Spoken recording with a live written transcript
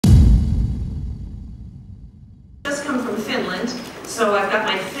So I've got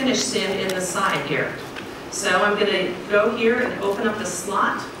my Finish SIM in the side here. So I'm going to go here and open up the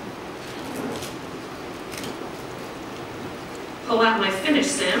slot, pull out my Finish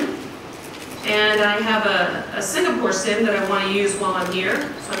SIM, and I have a Singapore SIM that I want to use while I'm here.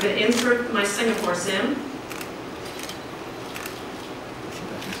 So I'm going to insert my Singapore SIM.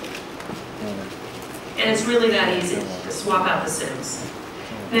 And it's really that easy to swap out the SIMs.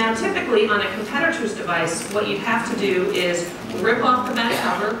 Now typically on a competitor's device, what you'd have to do is rip off the back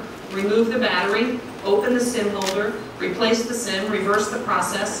cover, remove the battery, open the SIM holder, replace the SIM, reverse the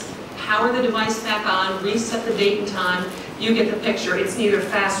process, power the device back on, reset the date and time. You get the picture. It's neither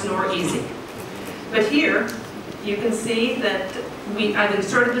fast nor easy. But here, you can see that I've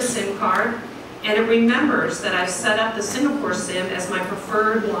inserted the SIM card, and it remembers that I've set up the Singapore SIM as my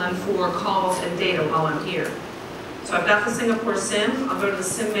preferred one for calls and data while I'm here. So I've got the Singapore SIM. I'll go to the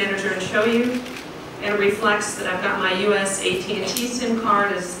SIM manager and show you. And it reflects that I've got my US AT&T SIM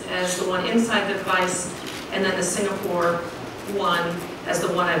card as the one inside the device, and then the Singapore one as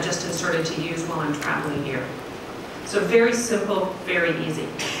the one I've just inserted to use while I'm traveling here. So very simple, very easy.